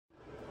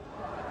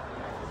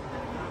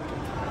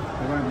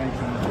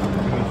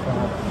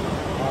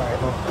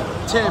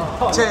Tim,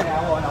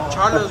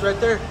 Charlo's right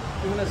there.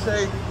 You wanna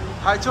say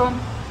hi to him?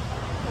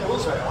 Yeah, we'll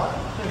say hi.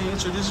 Can you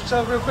introduce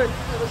yourself real quick?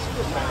 Yeah, let's say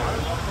hi.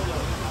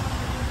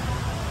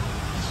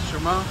 This is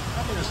Jermall.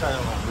 I can just say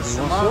hello. This is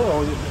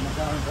Jermall.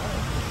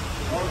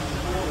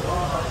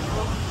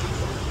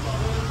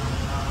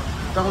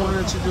 Don't want to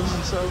introduce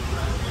himself.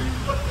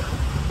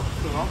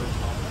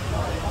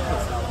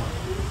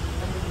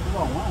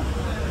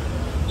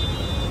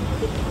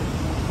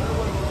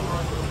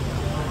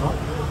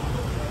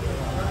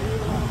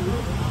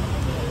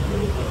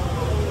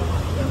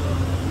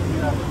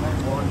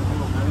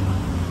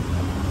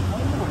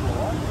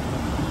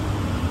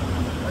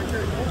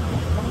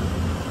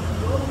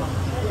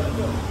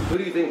 Who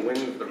do you think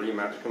wins the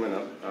rematch coming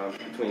up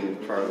between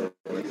Charlo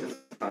and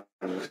Castano?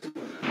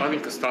 I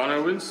think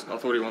Castano wins. I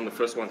thought he won the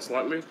first one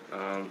slightly.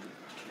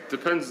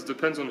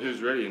 Depends on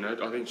who's ready, you know.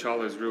 I think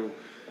Charlo's real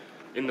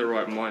in the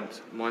right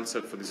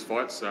mindset for this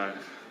fight, so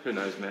who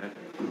knows, man.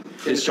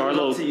 Is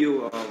Charlo to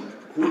you?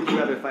 Who would you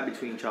rather fight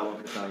between Charlo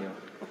and Castano?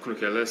 I couldn't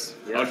care less.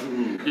 Yeah.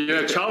 You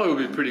know, Charlo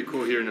would be pretty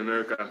cool here in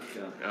America,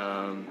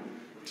 Yeah.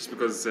 just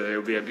because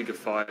it'll be a bigger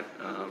fight.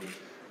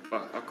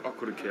 But I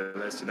couldn't care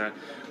less, you know.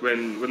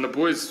 When the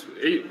boys,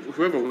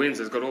 whoever wins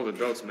has got all the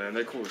belts, man.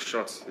 They call the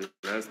shots. You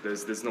know,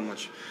 there's not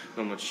much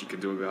you can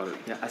do about it.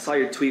 Yeah, I saw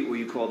your tweet where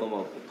you called him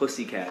a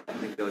pussycat. I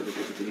think that was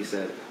what you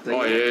said.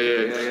 Oh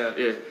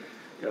yeah.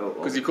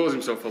 Because he calls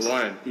himself a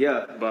lion.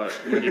 Yeah. But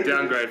when you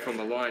downgrade from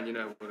a lion, you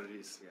know what it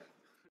is. Yeah.